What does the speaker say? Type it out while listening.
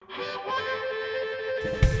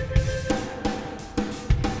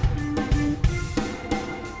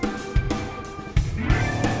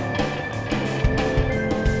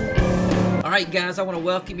right, guys, I want to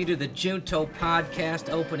welcome you to the Junto Podcast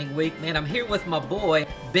opening week. Man, I'm here with my boy,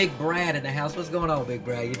 Big Brad, in the house. What's going on, Big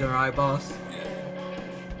Brad? You doing all right, boss?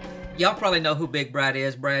 Y'all probably know who Big Brad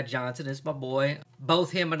is. Brad Johnson is my boy.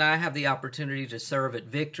 Both him and I have the opportunity to serve at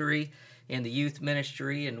Victory in the youth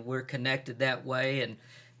ministry, and we're connected that way. And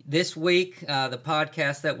this week, the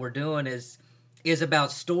podcast that we're doing is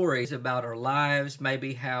about stories, about our lives,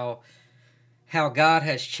 maybe how God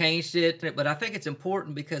has changed it. But I think it's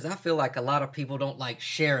important because I feel like a lot of people don't like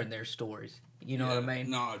sharing their stories. You know what I mean?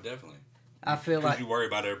 No, definitely. I feel like... Because you worry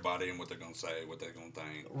about everybody and what they're going to say, what they're going to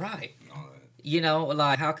think. Right. And all that. You know,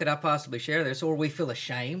 like, how could I possibly share this? Or we feel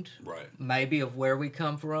ashamed. Right. Maybe of where we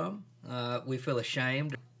come from. We feel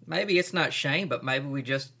ashamed. Maybe it's not shame, but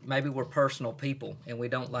maybe we're personal people and we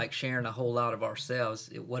don't like sharing a whole lot of ourselves,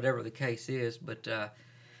 whatever the case is. But,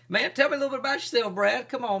 man, tell me a little bit about yourself, Brad.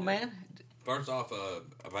 Come on, man. First off,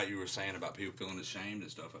 about you were saying about people feeling ashamed and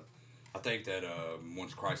stuff, I think that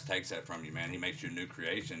once Christ takes that from you, man, he makes you a new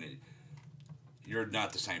creation. You're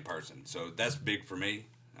not the same person. So that's big for me.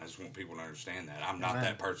 I just want people to understand that. I'm not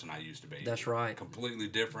that person I used to be. That's right. Completely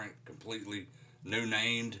different, completely new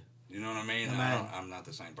named. You know what I mean? I'm not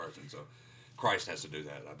the same person. So Christ has to do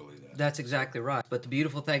that. I believe that. That's exactly right. But the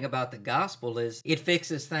beautiful thing about the gospel is it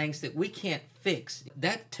fixes things that we can't fix.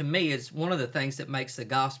 That, to me, is one of the things that makes the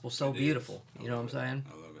gospel so beautiful. You know what I'm saying?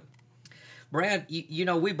 I love it. Brad, you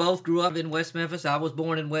know, we both grew up in West Memphis. I was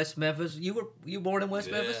born in West Memphis. You born in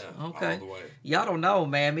West Memphis? Okay. All the way. Y'all don't know,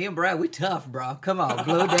 man. Me and Brad, we tough, bro. Come on,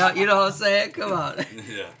 glued down. You know what I'm saying? Come on.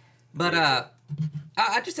 Yeah. But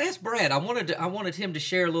I just asked Brad. I wanted him to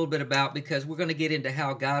share a little bit about, because we're going to get into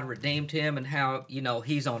how God redeemed him and how, you know,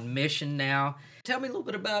 he's on mission now. Tell me a little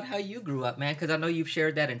bit about how you grew up, man, because I know you've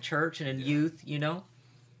shared that in church and in youth. You know.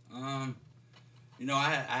 You know, I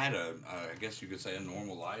had I guess you could say, a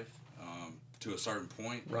normal life. To a certain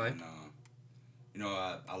point. Right. And, you know,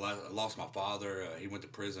 I lost my father. He went to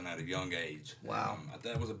prison at a young age. Wow.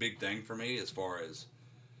 That was a big thing for me, as far as,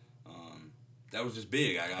 that was just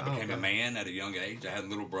big. I became a man at a young age. I had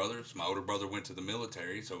little brothers. My older brother went to the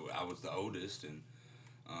military, so I was the oldest, and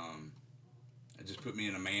it just put me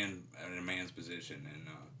in a man's position. And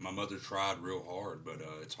my mother tried real hard, but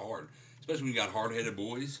it's hard, especially when you got hard-headed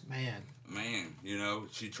boys. Man, you know,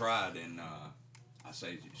 she tried, and I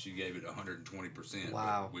say she gave it 120%.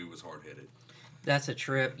 Wow. But we was hard-headed. That's a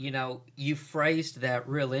trip. You know, you phrased that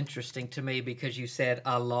real interesting to me, because you said,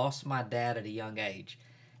 I lost my dad at a young age.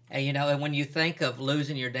 And, you know, and when you think of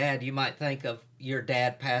losing your dad, you might think of your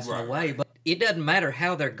dad passing away. Right. But it doesn't matter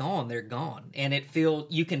how they're gone. And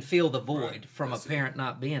you can feel the void from a parent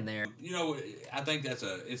not being there. You know, I think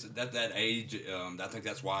that age, I think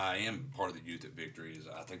that's why I am part of the youth at Victory. Is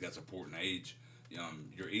I think that's an important age.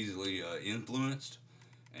 You're easily influenced,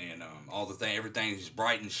 and everything is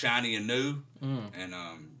bright and shiny and new,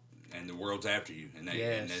 and the world's after you, and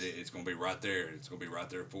it's going to be right there. It's going to be right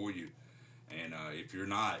there for you, and if you're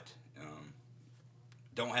not,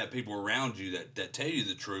 don't have people around you that tell you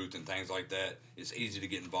the truth and things like that, it's easy to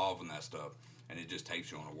get involved in that stuff, and it just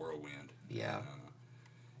takes you on a whirlwind. Yeah.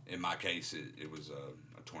 And, in my case, it was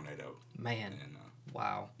a tornado. Man. And,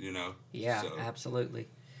 wow. You know. Yeah, so, absolutely.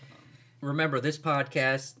 Remember, this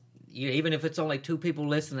podcast, even if it's only two people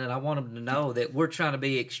listening, I want them to know that we're trying to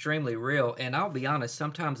be extremely real. And I'll be honest,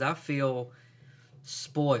 sometimes I feel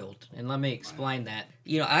spoiled. And let me explain that.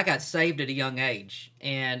 You know, I got saved at a young age.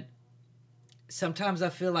 And sometimes I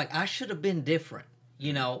feel like I should have been different,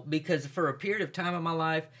 you know, because for a period of time in my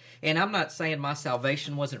life, and I'm not saying my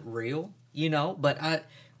salvation wasn't real, you know, but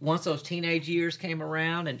once those teenage years came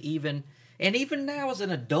around, and even now as an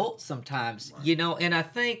adult sometimes, you know, and I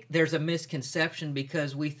think there's a misconception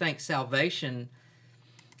because we think salvation,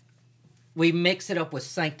 we mix it up with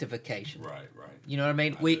sanctification. Right. You know what I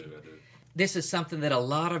mean? I do. This is something that a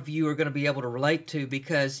lot of you are going to be able to relate to,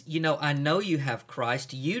 because, you know, I know you have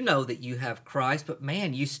Christ. You know that you have Christ, but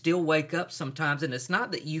man, you still wake up sometimes, and it's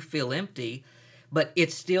not that you feel empty, but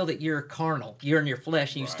it's still that you're carnal. You're in your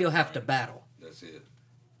flesh, and you still have to battle. That's it.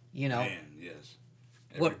 You know? Man, yes.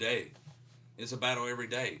 Every day. It's a battle every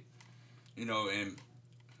day, you know, and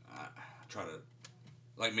I try to,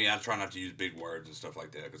 like me, I try not to use big words and stuff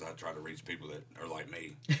like that, because I try to reach people that are like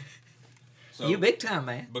me. So, you big time,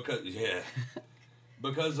 man. Because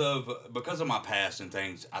of my past and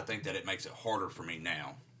things, I think that it makes it harder for me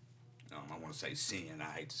now. I want to say sin.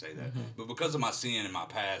 I hate to say that, but because of my sin in my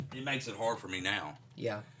past, it makes it hard for me now.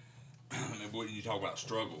 Yeah. And when you talk about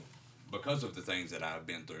struggle, because of the things that I've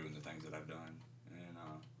been through and the things that I've done.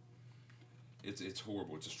 It's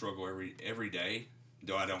horrible. It's a struggle every day.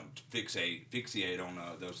 Though I don't fixate on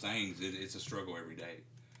those things, it's a struggle every day.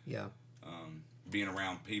 Yeah. Being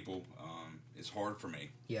around people, is hard for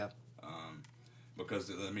me. Yeah. Because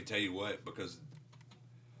let me tell you what, because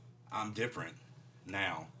I'm different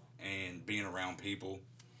now, and being around people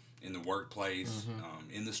in the workplace,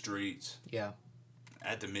 in the streets, Yeah.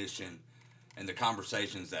 at the mission, and the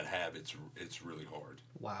conversations that have, it's really hard.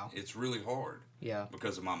 Wow. It's really hard. Yeah.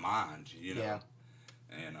 Because of my mind, Yeah.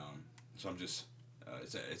 And so I'm just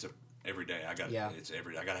it's a every day I got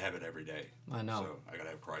I got to have it every day. I know. So I got to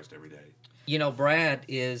have Christ every day. You know, Brad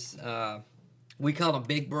is we call him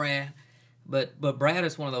Big Brad, but Brad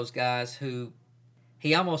is one of those guys who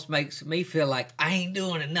he almost makes me feel like I ain't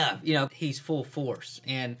doing enough. You know, he's full force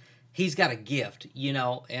and he's got a gift, you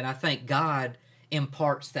know, and I think God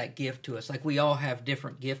imparts that gift to us. Like we all have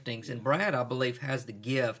different giftings, and Brad, I believe, has the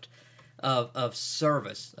gift of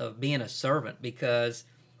service, of being a servant, because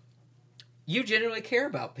you genuinely care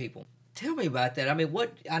about people. Tell me about that. I mean,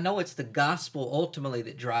 I know it's the gospel ultimately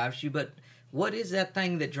that drives you, but what is that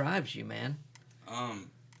thing that drives you, man?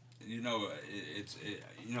 You know, it's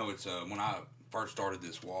when I first started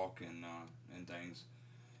this walk and things,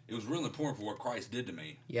 it was really important for what Christ did to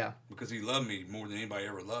me. Yeah. Because He loved me more than anybody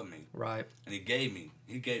ever loved me. Right. And He gave me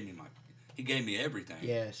everything.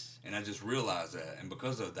 Yes. And I just realized that, and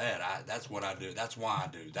because of that, that's what I do. That's why I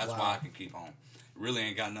do. That's why I can keep on. It really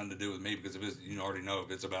ain't got nothing to do with me, because if it's, already know,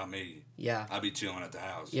 if it's about me, yeah, I'd be chilling at the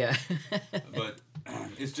house. Yeah. But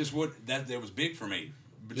it's just that was big for me,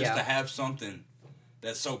 but just to have something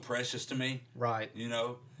that's so precious to me. Right.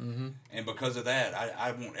 Mm-hmm. And because of that,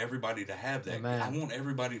 I want everybody to have that. Amen. I want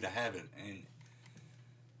everybody to have it, and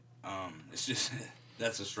it's just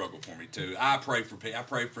that's a struggle for me too. I pray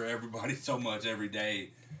for everybody so much every day.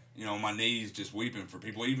 My knees just weeping for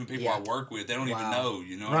people, even people I work with. They don't even know.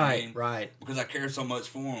 You know what I mean? Right. Because I care so much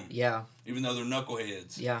for them. Yeah. Even though they're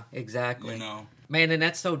knuckleheads. Yeah. Exactly. Man, and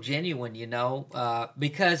that's so genuine.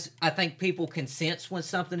 Because I think people can sense when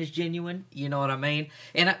something is genuine. You know what I mean?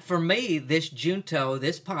 And for me, this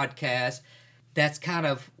podcast, that's kind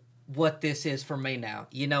of what this is for me now,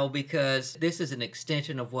 because this is an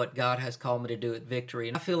extension of what God has called me to do at Victory.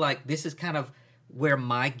 And I feel like this is kind of where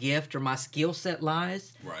my gift or my skill set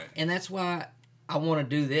lies. Right. And that's why I want to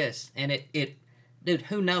do this. And dude,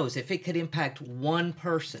 who knows if it could impact one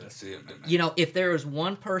person. That's it, man. If there is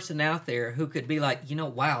one person out there who could be like,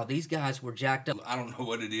 wow, these guys were jacked up. I don't know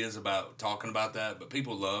what it is about talking about that, but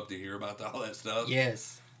people love to hear about all that stuff.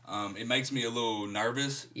 Yes. It makes me a little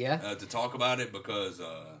nervous. Yeah. To talk about it, because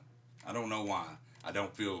I don't know why. I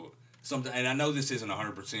don't feel something, and I know this isn't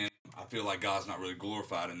 100%. I feel like God's not really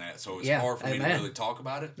glorified in that, so it's hard for me to really talk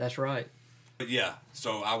about it. That's right. But yeah,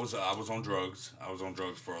 so I was on drugs. I was on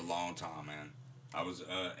drugs for a long time, man. I was,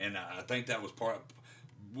 and I think that was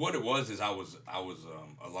what it was. Is I was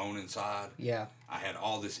alone inside. Yeah. I had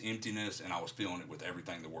all this emptiness, and I was feeling it with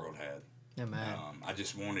everything the world had. Amen. I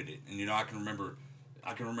just wanted it, and I can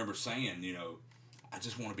remember saying, I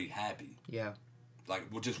just want to be happy. Yeah. Like,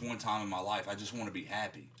 just one time in my life, I just want to be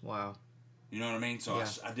happy. Wow. You know what I mean? So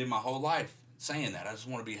I did my whole life saying that. I just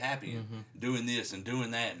want to be happy and doing this and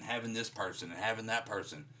doing that and having this person and having that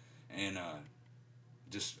person, and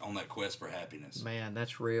just on that quest for happiness. Man,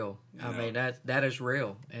 that's real. I mean, that is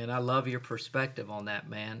real, and I love your perspective on that,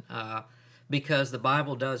 man. Because the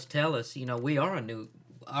Bible does tell us, we are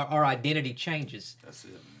our identity changes. That's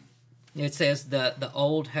it, man. It says the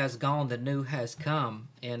old has gone, the new has come,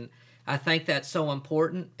 and I think that's so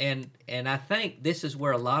important, and I think this is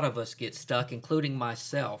where a lot of us get stuck, including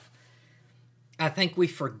myself. I think we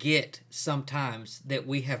forget sometimes that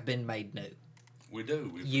we have been made new. We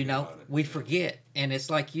do. We forget, and it's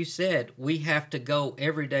like you said, we have to go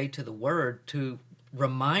every day to the Word to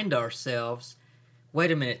remind ourselves, wait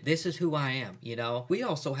a minute, this is who I am. We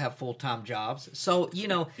also have full-time jobs, so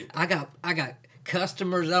I got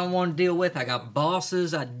customers I don't want to deal with. I got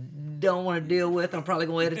bosses I don't want to deal with. I'm probably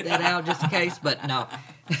going to edit that out just in case, but no.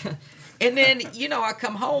 And then, I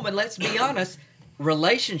come home, and let's be honest,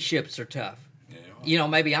 relationships are tough. Yeah.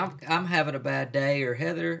 Maybe I'm having a bad day, or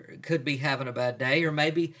Heather could be having a bad day, or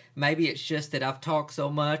maybe it's just that I've talked so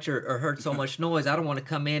much or heard so much noise. I don't want to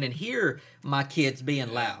come in and hear my kids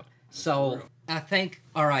being loud. So I think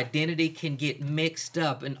our identity can get mixed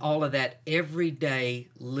up in all of that everyday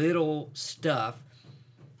little stuff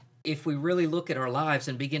if we really look at our lives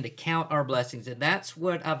and begin to count our blessings. And that's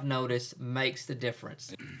what I've noticed makes the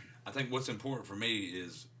difference. I think what's important for me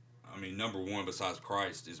is, number one besides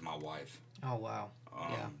Christ is my wife. Oh, wow.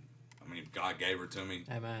 Yeah. God gave her to me.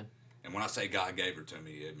 Amen. And when I say God gave her to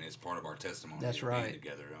me, it's part of our testimony. That's right. Being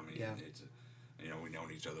together. It's we've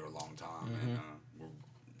known each other a long time, and we're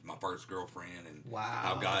my first girlfriend, and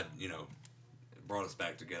how God, brought us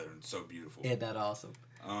back together, and it's so beautiful. Isn't that awesome?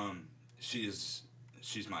 She is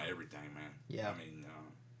she's my everything, man. Yeah. I mean,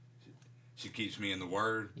 she keeps me in the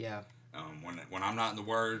Word. Yeah. When I'm not in the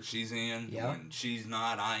Word, she's in. Yeah. When she's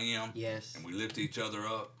not, I am. Yes. And we lift each other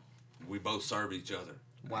up. We both serve each other.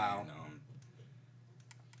 Wow. And,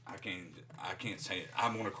 I can't say it.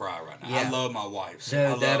 I'm gonna cry right now. Yeah. I love my wife. Dude,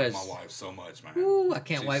 I love my wife so much, man. Ooh, I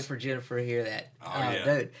can't wait for Jennifer to hear that. Oh, yeah.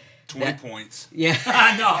 Dude. 20 points. Yeah.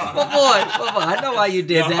 I know. Well, boy, I know why you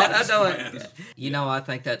did No, that. I know man. it. You know, I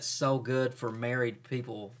think that's so good for married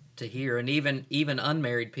people to hear, and even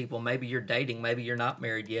unmarried people. Maybe you're dating, maybe you're not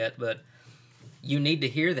married yet, but you need to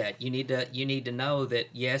hear that. You need to know that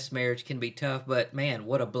yes, marriage can be tough, but man,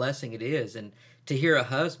 what a blessing it is. And to hear a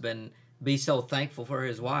husband be so thankful for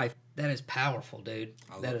his wife, that is powerful, dude.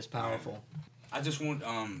 That is powerful. Man. I just want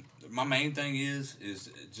my main thing is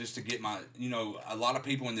just to get my, a lot of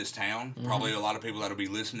people in this town, probably a lot of people that'll be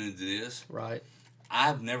listening to this. Right.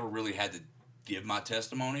 I've never really had to give my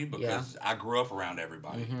testimony because I grew up around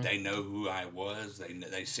everybody. Mm-hmm. They know who I was.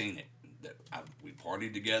 They seen it. We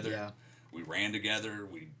partied together. Yeah. We ran together.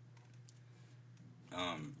 We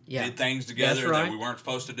Yeah. did things together right. that we weren't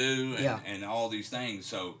supposed to do, and, Yeah. and all these things.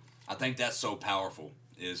 So I think that's so powerful,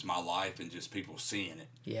 is my life and just people seeing it.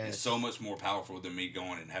 Yes. It's so much more powerful than me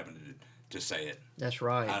going and having to say it. That's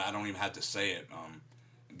right. I don't even have to say it.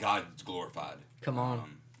 God's glorified. Come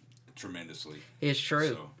on. Tremendously. It's true.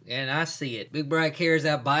 So. And I see it. Big Brad carries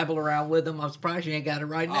that Bible around with him. I'm surprised you ain't got it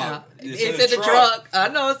right now. It's in the truck. I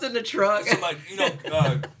know it's in the truck. So like,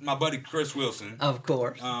 my buddy Chris Wilson. Of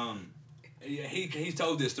course. He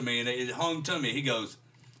told this to me, and it hung to me. He goes,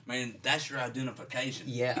 man, that's your identification.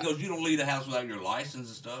 Yeah. He goes, you don't leave the house without your license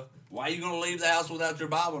and stuff. Why are you going to leave the house without your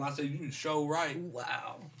Bible? And I said, you show right.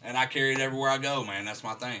 Wow. And I carry it everywhere I go, man. That's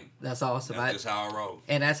my thing. That's awesome. That's just how I roll.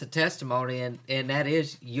 And that's a testimony, and that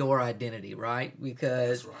is your identity, right?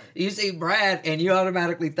 Because That's right. you see Brad, and you're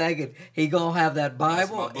automatically thinking he going to have that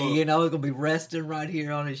Bible, and it's going to be resting right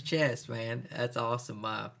here on his chest, man. That's awesome.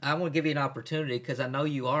 I want to give you an opportunity because I know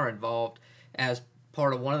you are involved as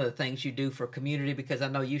part of one of the things you do for community, because I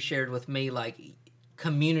know you shared with me, like,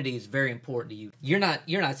 community is very important to you. You're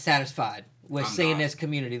not satisfied with seeing this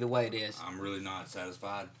community the way it is. I'm really not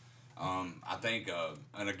satisfied. I think,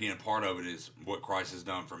 and again, part of it is what Christ has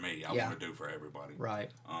done for me. I want to do for everybody. Right.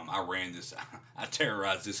 I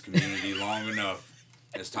terrorized this community long enough.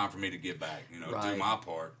 It's time for me to get back, do my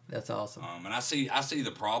part. That's awesome. And I see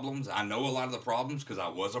the problems. I know a lot of the problems because I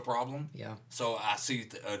was a problem. Yeah. So I see,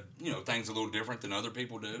 things a little different than other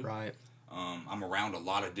people do. Right. I'm around a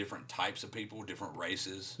lot of different types of people, different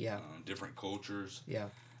races, different cultures. Yeah.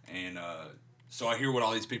 And so I hear what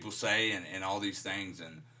all these people say and all these things,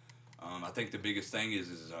 and I think the biggest thing is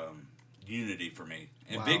unity for me.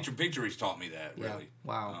 And Victory's taught me that, really.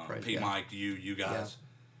 Wow. P. Mike, you guys.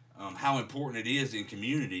 How important it is in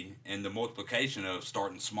community and the multiplication of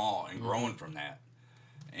starting small and growing from that.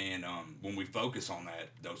 And when we focus on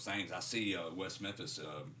those things, I see West Memphis,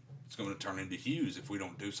 it's going to turn into Hughes if we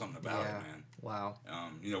don't do something about it, man. Wow.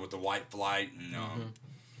 With the white flight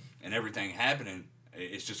and everything happening,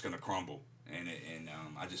 it's just going to crumble. And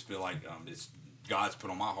I just feel like it's God's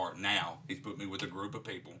put on my heart now. He's put me with a group of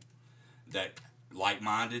people that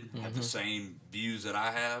like-minded, have the same views that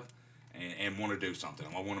I have, and want to do something.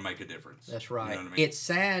 I want to make a difference. That's right. You know what I mean? It's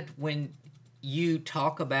sad when you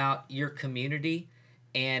talk about your community,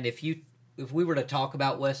 and if we were to talk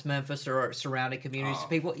about West Memphis or surrounding communities,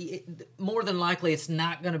 people, more than likely it's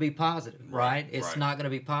not going to be positive, right? It's not going to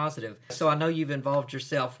be positive. So I know you've involved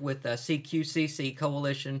yourself with CQCC,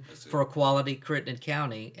 Coalition for Equality, Crittenden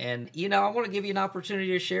County, and I want to give you an opportunity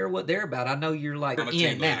to share what they're about. I know you're like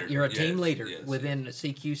you're a team leader within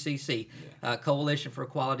CQCC, Coalition for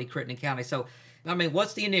Equality, Crittenden County. So, I mean,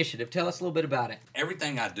 what's the initiative? Tell us a little bit about it.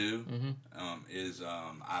 Everything I do is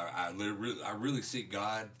I really seek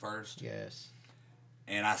God first. Yes.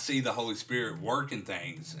 And I see the Holy Spirit working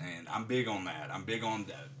things, and I'm big on that. I'm big on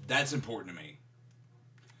that. That's important to me.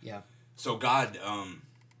 Yeah. So God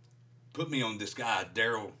put me on this guy,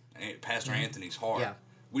 Daryl, Pastor Anthony's heart. Yeah.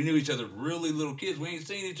 We knew each other really little kids. We ain't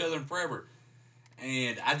seen each other in forever.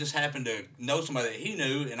 And I just happened to know somebody that he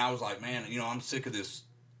knew, and I was like, man, I'm sick of this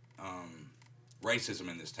racism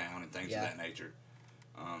in this town and things of that nature.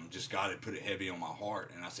 Just God had put it heavy on my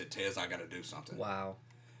heart, and I said, Tez, I got to do something. Wow.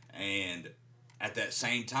 And at that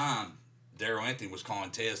same time, Daryl Anthony was calling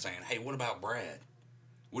Tez saying, hey, what about Brad?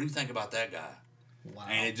 What do you think about that guy? Wow.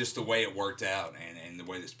 And it just the way it worked out and the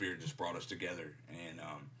way the Spirit just brought us together. And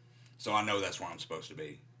so I know that's where I'm supposed to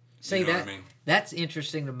be. See, what I mean? That's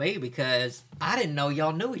interesting to me because I didn't know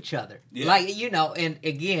y'all knew each other. Yeah. Like, and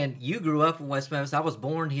again, you grew up in West Memphis. I was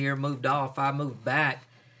born here, moved off. I moved back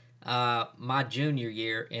my junior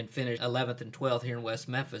year and finished 11th and 12th here in West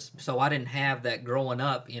Memphis. So I didn't have that growing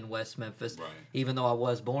up in West Memphis, Right. even though I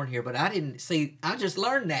was born here. But I didn't see. I just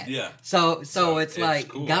learned that. Yeah. So it's like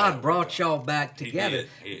cool God brought y'all back together.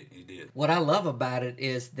 He did. What I love about it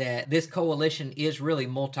is that this coalition is really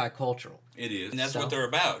multicultural. It is, and that's what they're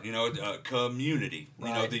about. Community.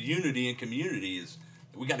 Right. The unity and community is.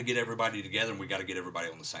 We got to get everybody together, and we got to get everybody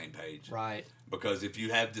on the same page. Right. Because if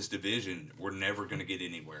you have this division, we're never going to get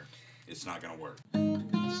anywhere. It's not going to work.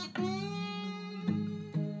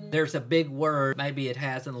 There's a big word, maybe it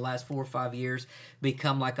has in the last 4 or 5 years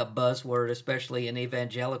become like a buzzword, especially in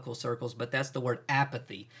evangelical circles, but that's the word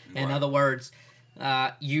apathy. In other words,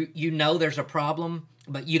 you know there's a problem,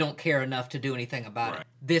 but you don't care enough to do anything about it.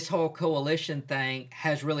 This whole coalition thing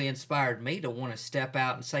has really inspired me to want to step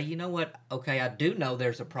out and say, you know what, okay, I do know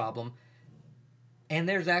there's a problem, and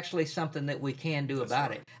there's actually something that we can do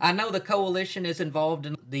about it. I know the coalition is involved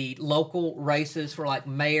in the local races for like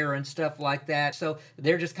mayor and stuff like that, so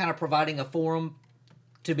they're just kind of providing a forum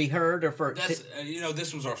to be heard or for...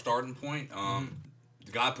 this was our starting point.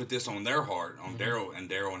 God put this on their heart, on Daryl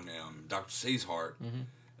and Dr. C's heart,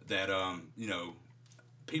 that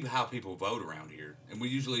how people vote around here, and we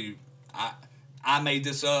usually I made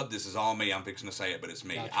this up. This is all me. I'm fixing to say it, but it's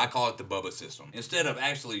me. Gotcha. I call it the Bubba system. Instead of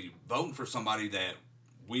actually voting for somebody that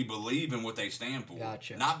we believe in what they stand for,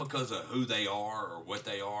 Gotcha. Not because of who they are or what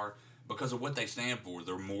they are, because of what they stand for,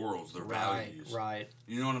 their morals, their values. Right.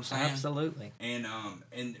 You know what I'm saying? Absolutely. And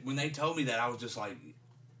when they told me that, I was just like,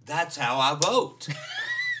 that's how I vote.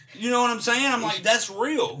 You know what I'm saying? I'm like, that's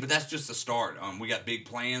real. But that's just the start. We got big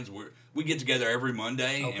plans. We get together every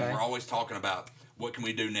Monday, and we're always talking about what can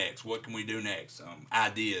we do next? What can we do next?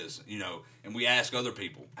 Ideas, and we ask other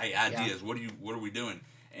people, hey, ideas, what are we doing?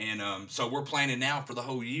 And so we're planning now for the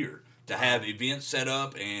whole year to have events set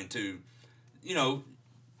up and to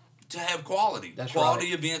have quality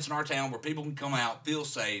events in our town where people can come out, feel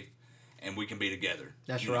safe, and we can be together.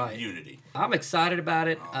 That's right. Unity. I'm excited about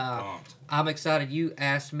it. Pumped. I'm excited you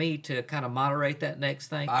asked me to kind of moderate that next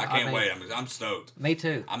thing. I can't wait. I'm stoked. Me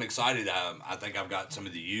too. I'm excited. I think I've got some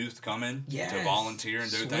of the youth coming to volunteer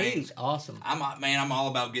and do Sweet. things. Awesome. I'm all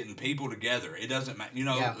about getting people together. It doesn't matter.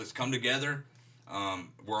 Let's come together.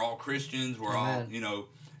 We're all Christians. We're Amen. all,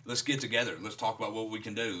 let's get together. Let's talk about what we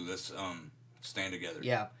can do. Let's stand together.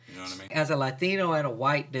 Yeah. You know what I mean? As a Latino and a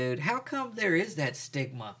white dude, how come there is that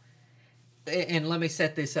stigma? And let me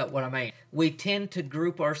set this up what I mean. We tend to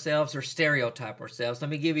group ourselves or stereotype ourselves. Let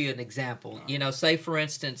me give you an example. Say for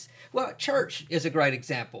instance, church is a great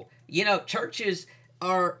example. Churches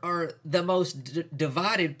are the most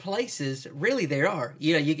divided places really there are.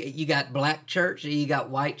 You got black church, you got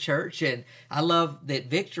white church, and I love that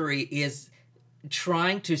Victory is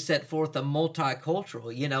trying to set forth a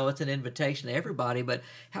multicultural, it's an invitation to everybody, but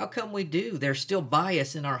how come there's still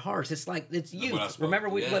bias in our hearts? It's like, it's you. Remember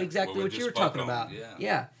what you were talking about.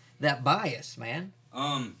 Yeah, that bias, man.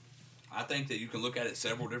 I think that you can look at it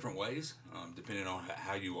several different ways, depending on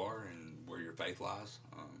how you are and where your faith lies.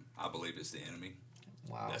 I believe it's the enemy.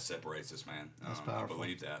 Wow. That separates us, man. That's powerful. I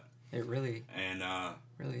believe that. It really, and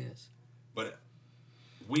really is. But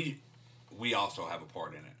we also have a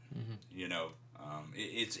part in it.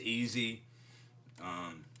 It's easy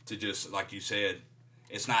to just, like you said,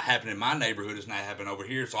 it's not happening in my neighborhood. It's not happening over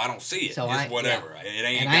here, so I don't see it. So it's whatever. Yeah. It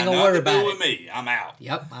ain't got nothing to do with me. I'm out.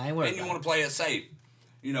 Yep, I ain't worried. And you want to play it safe,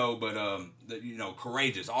 but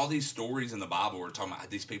courageous. All these stories in the Bible are talking about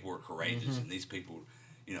these people were courageous, and these people,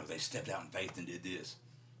 they stepped out in faith and did this.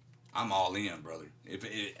 I'm all in, brother.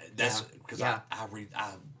 That's because I read.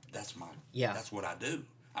 That's what I do.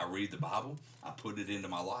 I read the Bible. I put it into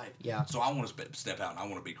my life. Yeah. So I want to step out and I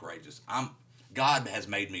want to be courageous. God has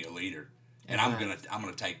made me a leader, and I'm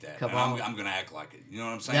gonna take that. I'm gonna act like it. You know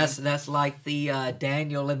what I'm saying? That's like the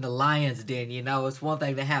Daniel in the lion's den. It's one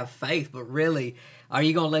thing to have faith, but really, are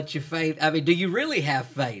you gonna let your faith? I mean, do you really have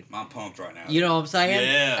faith? I'm pumped right now. You know what I'm saying?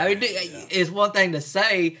 Yeah. I mean, it's one thing to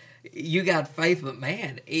say you got faith, but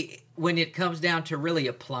man, when it comes down to really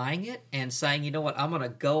applying it and saying, you know what, I'm going to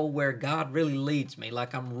go where God really leads me,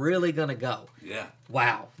 like I'm really going to go. Yeah.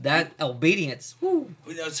 Wow. That obedience. Whoo.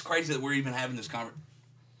 It's crazy that we're even having this conversation.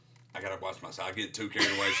 I got to watch myself. I get too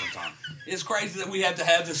carried away sometimes. It's crazy that we have to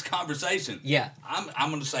have this conversation. Yeah. I'm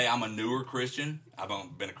going to say I'm a newer Christian. I've only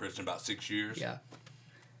been a Christian about 6 years. Yeah.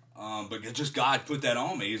 But just God put that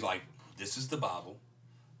on me. He's like, this is the Bible.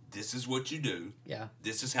 This is what you do. Yeah.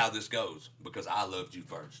 This is how this goes because I loved you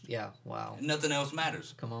first. Yeah. Wow. And nothing else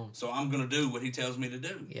matters. Come on. So I'm going to do what he tells me to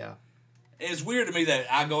do. Yeah. And it's weird to me that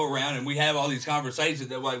I go around and we have all these conversations.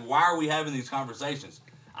 That like, why are we having these conversations?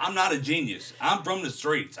 I'm not a genius. I'm from the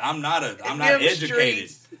streets. I'm not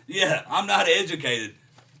educated. Yeah, I'm not educated.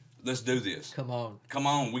 Let's do this. Come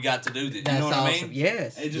on, we got to do this. That's you know what awesome. I mean?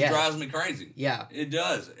 Yes. It just drives me crazy. Yeah. It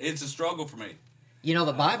does. It's a struggle for me. You know,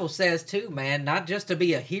 the Bible says too, man, not just to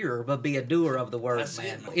be a hearer, but be a doer of the word, That's man.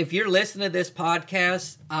 it, man. If you're listening to this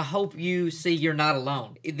podcast, I hope you see you're not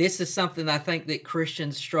alone. This is something I think that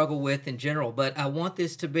Christians struggle with in general, but I want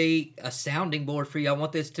this to be a sounding board for you. I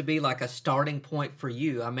want this to be like a starting point for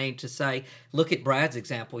you. I mean, to say, look at Brad's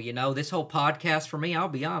example. You know, this whole podcast for me, I'll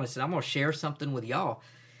be honest, and I'm going to share something with y'all.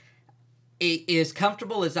 As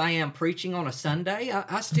comfortable as I am preaching on a Sunday,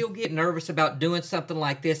 I still get nervous about doing something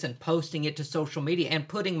like this and posting it to social media and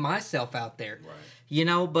putting myself out there. Right. You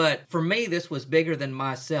know, but for me, this was bigger than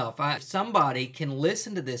myself. Somebody can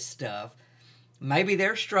listen to this stuff. Maybe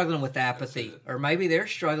they're struggling with apathy, or maybe they're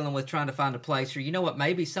struggling with trying to find a place, or you know what,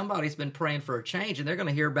 maybe somebody's been praying for a change and they're going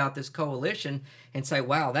to hear about this coalition and say,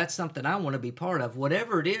 wow, that's something I want to be part of.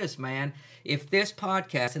 Whatever it is, man, if this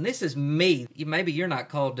podcast, and this is me, maybe you're not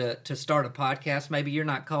called to start a podcast, maybe you're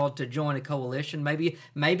not called to join a coalition,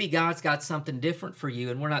 maybe God's got something different for you,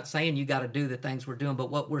 and we're not saying you got to do the things we're doing, but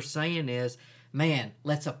what we're saying is, man,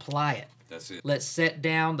 let's apply it. That's it. Let's set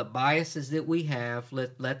down the biases that we have.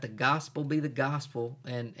 Let the gospel be the gospel,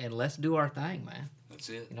 and let's do our thing, man. That's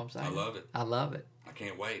it. You know what I'm saying? I love it. I love it. I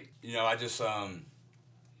can't wait. You know, I just I'm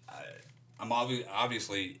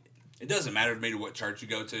obviously it doesn't matter to me to what church you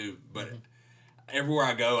go to, but everywhere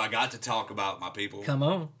I go, I got to talk about my people. Come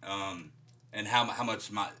on. And how much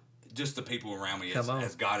just the people around me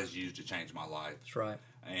as God has used to change my life. That's right.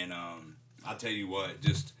 And I'll tell you what,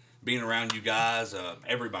 just being around you guys,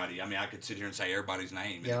 everybody. I mean, I could sit here and say everybody's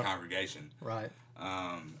name in the congregation. Right.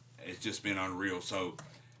 It's just been unreal. So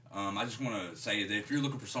I just want to say that if you're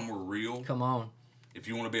looking for somewhere real, come on. If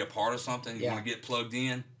you want to be a part of something, you want to get plugged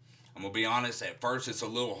in. I'm gonna be honest. At first, it's a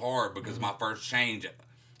little hard because my first change,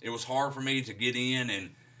 it was hard for me to get in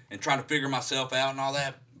and try to figure myself out and all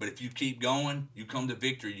that. But if you keep going, you come to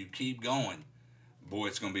victory. You keep going. Boy,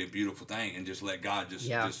 it's going to be a beautiful thing, and just let God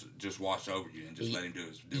just wash over you and just let Him do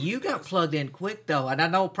it. You got plugged in quick, though, and I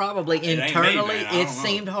know probably internally it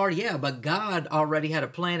seemed hard, but God already had a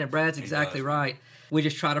plan, and Brad's exactly right. We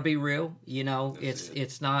just try to be real. You know,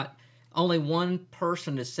 it's not only one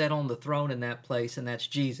person is set on the throne in that place, and that's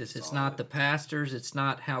Jesus. It's not the pastors. It's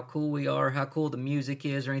not how cool we are, how cool the music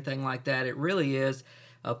is, or anything like that. It really is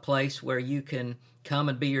a place where you can come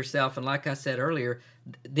and be yourself. And like I said earlier,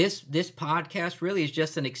 this podcast really is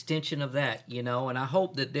just an extension of that, you know, and I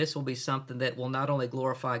hope that this will be something that will not only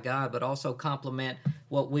glorify God, but also complement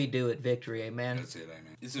what we do at Victory. Amen. That's it,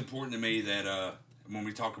 amen. It's important to me that when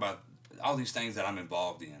we talk about all these things that I'm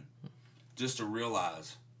involved in, just to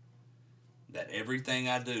realize that everything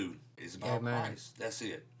I do is about Christ. That's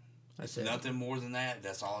it. It's nothing more than that.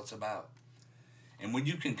 That's all it's about. And when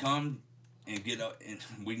you can come and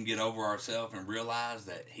we can get over ourselves and realize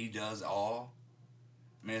that He does all.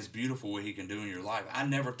 Man, it's beautiful what He can do in your life. I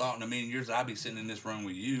never thought in a million years that I'd be sitting in this room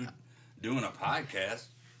with you doing a podcast.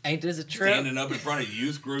 Ain't this a trip? Standing up in front of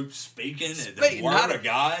youth groups, speaking the Word of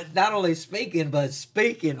God. Not only speaking, but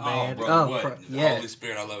speaking, man. The Holy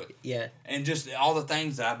Spirit, I love it. Yeah. And just all the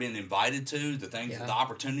things that I've been invited to, the things, the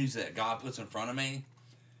opportunities that God puts in front of me.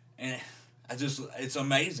 And it's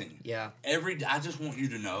amazing. Yeah. I just want you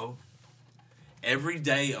to know, every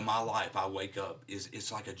day of my life I wake up,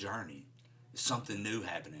 it's like a journey. It's something new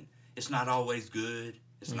happening. It's not always good.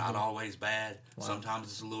 It's not always bad. Wow. Sometimes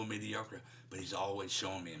it's a little mediocre. But He's always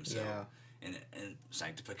showing me Himself. And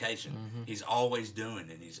sanctification. He's always doing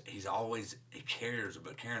it. He's always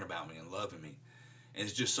caring about me and loving me. And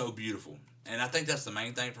it's just so beautiful. And I think that's the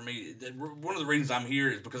main thing for me. One of the reasons I'm here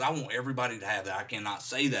is because I want everybody to have that. I cannot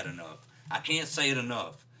say that enough. I can't say it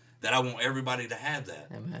enough that I want everybody to have that.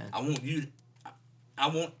 Amen. I want you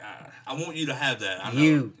to have that. I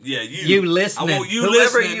know. You listening. I want you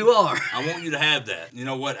whoever listening. You are. I want you to have that. You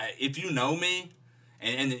know what? If you know me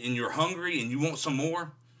and you're hungry and you want some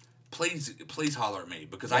more, please holler at me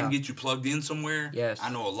because I can get you plugged in somewhere. Yes. I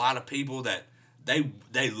know a lot of people that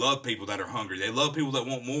they love people that are hungry. They love people that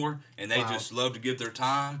want more, and they just love to give their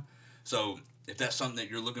time. So if that's something that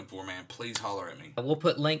you're looking for, man, please holler at me. We'll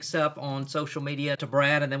put links up on social media to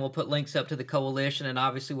Brad, and then we'll put links up to the Coalition, and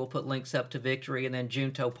obviously we'll put links up to Victory, and then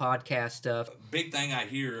Junto Podcast stuff. Big thing I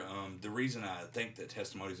hear, the reason I think that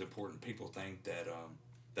testimony is important, people think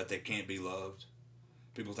that they can't be loved.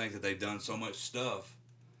 People think that they've done so much stuff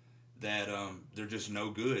that they're just no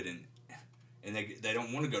good, and they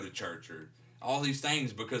don't want to go to church or all these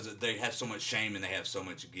things because they have so much shame and they have so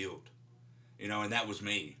much guilt. You know, and that was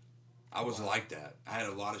me. I was like that. I had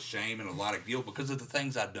a lot of shame and a lot of guilt because of the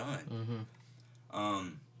things I've done.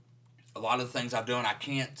 A lot of the things I've done I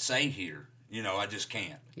can't say here. I just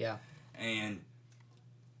can't. Yeah.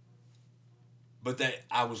 But that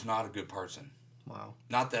I was not a good person. Wow.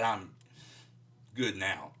 Not that I'm good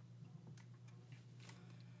now.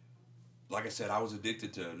 Like I said, I was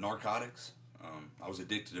addicted to narcotics. I was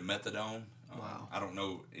addicted to methadone. Wow. I don't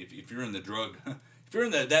know if you're in the drug, if you're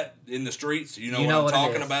in in the streets, you know what I'm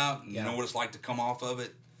talking about. Yeah. You know what it's like to come off of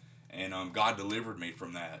it. And God delivered me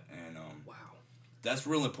from that. And wow, that's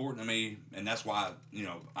real important to me. And that's why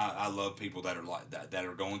I love people that are like that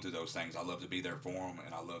are going through those things. I love to be there for them,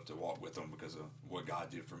 and I love to walk with them because of what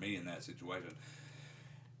God did for me in that situation.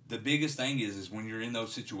 The biggest thing is when you're in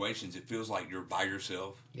those situations, it feels like you're by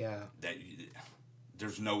yourself. Yeah.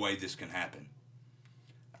 There's no way this can happen.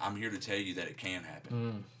 I'm here to tell you that it can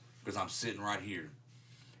happen. Because I'm sitting right here.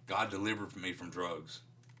 God delivered me from drugs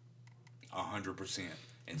 100%.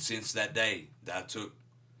 And since that day that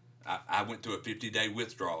I went through a 50-day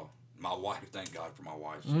withdrawal. My wife, thank God for my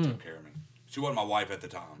wife. She took care of me. She wasn't my wife at the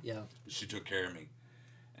time. Yeah. But she took care of me.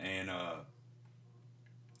 And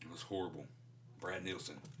it was horrible. Brad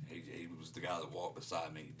Nielsen, he was the guy that walked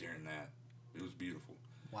beside me during that. It was beautiful.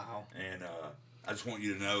 Wow. And I just want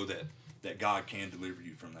you to know that God can deliver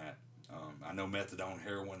you from that. I know methadone,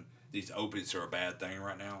 heroin, these opiates are a bad thing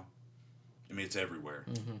right now. I mean, it's everywhere.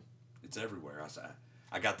 Mm-hmm. It's everywhere.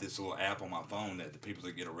 I got this little app on my phone that the people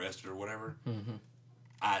that get arrested or whatever,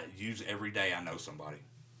 I use every day. I know somebody,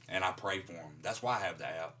 and I pray for them. That's why I have the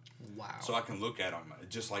app. Wow. So I can look at them.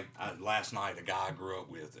 Just like last night, a guy I grew up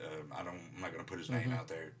with. I'm not going to put his name out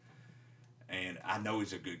there, and I know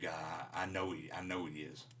he's a good guy. I know he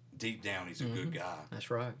is. Deep down, he's a good guy.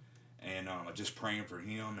 That's right. And I'm just praying for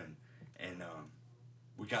him, and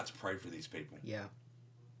we got to pray for these people. Yeah.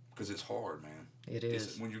 Because it's hard, man. It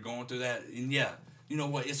is. When you're going through that, and yeah, you know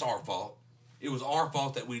what? It's our fault. It was our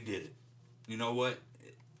fault that we did it. You know what?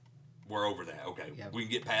 We're over that. Okay, we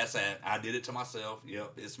can get past that. I did it to myself.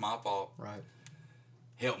 Yep, it's my fault. Right.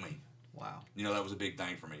 Help me. Wow. That was a big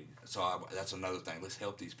thing for me. So that's another thing. Let's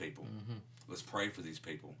help these people. Let's pray for these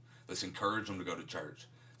people. Let's encourage them to go to church.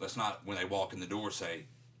 Let's not, when they walk in the door, say,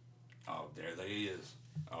 "Oh, there they is.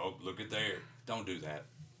 Oh, look at there." Don't do that.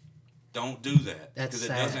 Don't do that. Because it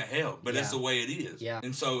doesn't help. But that's the way it is. Yeah.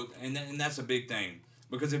 And so, and that's a big thing.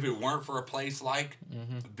 Because if it weren't for a place like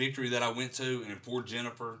Victory that I went to, and for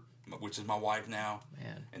Jennifer, which is my wife now,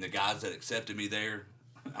 and the guys that accepted me there,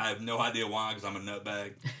 I have no idea why, because I'm a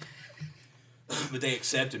nutbag. But they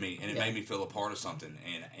accepted me, and it made me feel a part of something.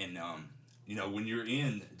 And when you're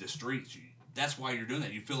in the streets, that's why you're doing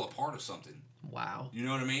that. You feel a part of something. Wow. You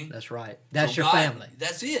know what I mean? That's right. That's so your family.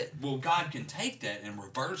 That's it. Well, God can take that and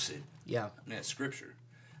reverse it. Yeah. And that's scripture.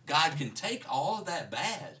 God can take all of that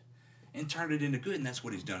bad and turn it into good, and that's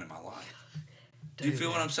what he's done in my life. Do you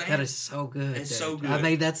feel what I'm saying? That is so good. It's so good. I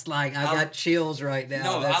mean, that's like, I got chills right now.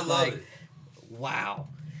 No, that's I love it. Wow.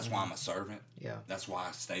 That's why I'm a servant. Yeah. That's why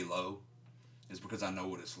I stay low. It's because I know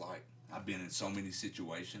what it's like. I've been in so many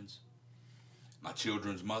situations. My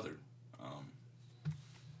children's mother.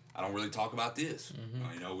 I don't really talk about this.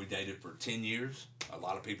 We dated for 10 years. A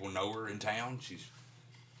lot of people know her in town.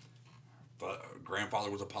 Her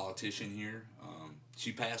grandfather was a politician here.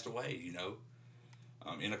 She passed away,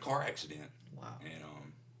 in a car accident. Wow.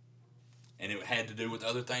 And it had to do with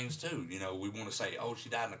other things too. We want to say, "Oh, she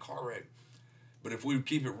died in a car wreck," but if we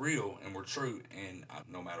keep it real and we're true, and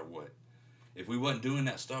no matter what, if we wasn't doing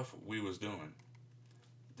that stuff we was doing,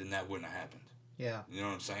 then that wouldn't have happened. Yeah. You know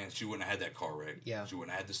what I'm saying? She wouldn't have had that car wreck. Yeah. She wouldn't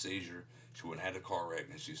have had the seizure. She wouldn't have had the car wreck,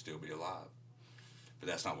 and she'd still be alive. But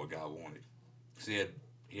that's not what God wanted. Because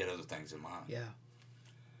he had other things in mind. Yeah.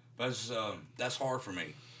 But that's hard for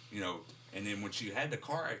me, And then when she had the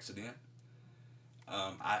car accident,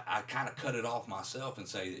 I kind of cut it off myself and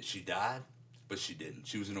say that she died, but she didn't.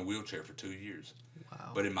 She was in a wheelchair for 2 years.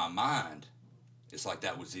 Wow. But in my mind, it's like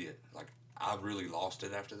that was it. Like I really lost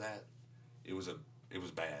it after that. It was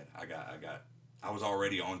bad. I was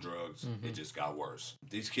already on drugs. It just got worse.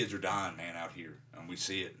 These kids are dying, man, out here. And we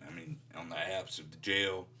see it. I mean, on the apps of the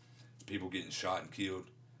jail, people getting shot and killed.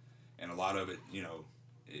 And a lot of it,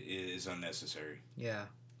 it is unnecessary. Yeah.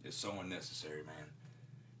 It's so unnecessary, man.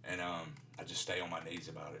 And I just stay on my knees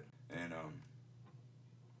about it. And,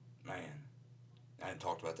 man, I hadn't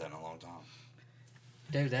talked about that in a long time.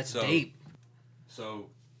 Dude, that's deep. So,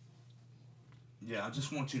 yeah, I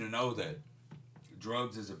just want you to know that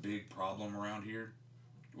drugs is a big problem around here.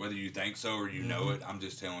 Whether you think so or you know it, I'm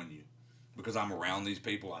just telling you. Because I'm around these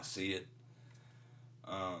people, I see it.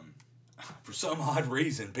 For some odd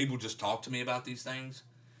reason, people just talk to me about these things.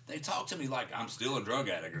 They talk to me like I'm still a drug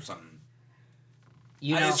addict or something.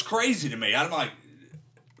 It's crazy to me. I'm like,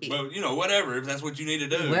 But, whatever, if that's what you need to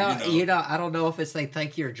do. Well, I don't know if it's they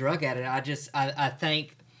think you're a drug addict. I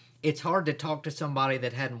think it's hard to talk to somebody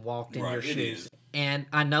that hadn't walked in your shoes. And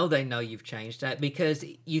I know they know you've changed that because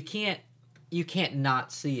you can't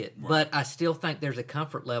not see it. Right. But I still think there's a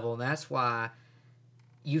comfort level, and that's why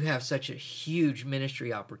you have such a huge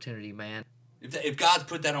ministry opportunity, man. If God's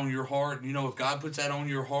put that on your heart, if God puts that on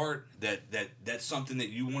your heart, that's something that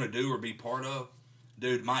you want to do or be part of,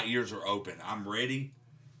 dude, my ears are open. I'm ready.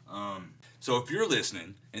 So if you're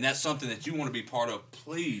listening and that's something that you want to be part of,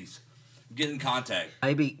 please get in contact.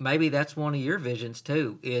 Maybe that's one of your visions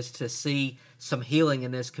too, is to see some healing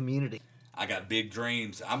in this community. I got big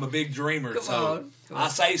dreams. I'm a big dreamer. Come on. I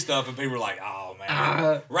say stuff and people are like, oh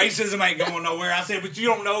man, racism ain't going nowhere. I said, but you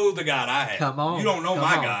don't know the God I have. Come on. You don't know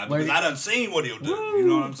my God because I done seen what he'll do. Woo. You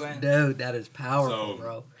know what I'm saying? Dude, that is powerful,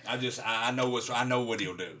 bro. I know what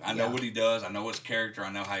he'll do. I know what he does. I know his character.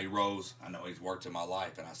 I know how he rolls. I know he's worked in my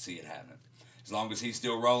life and I see it happening. As long as he's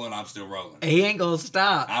still rolling, I'm still rolling. He ain't gonna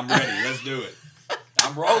stop. I'm ready. Let's do it.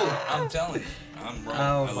 I'm rolling. I'm telling you. I'm rolling.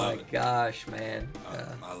 Oh my gosh, man.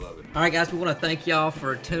 I love it. All right, guys, we want to thank y'all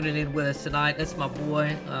for tuning in with us tonight. That's my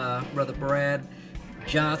boy, Brother Brad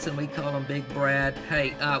Johnson. We call him Big Brad.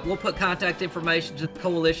 Hey, we'll put contact information to the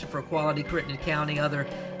Coalition for Equality Crittenden County. Other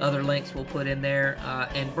links we'll put in there.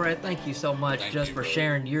 And Brad, thank you so much for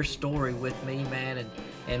sharing your story with me, man,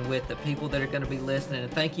 and with the people that are going to be listening.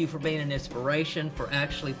 And thank you for being an inspiration, for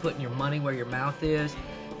actually putting your money where your mouth is.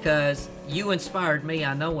 Because you inspired me.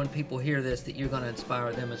 I know when people hear this that you're going to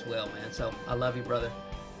inspire them as well, man. So I love you, brother.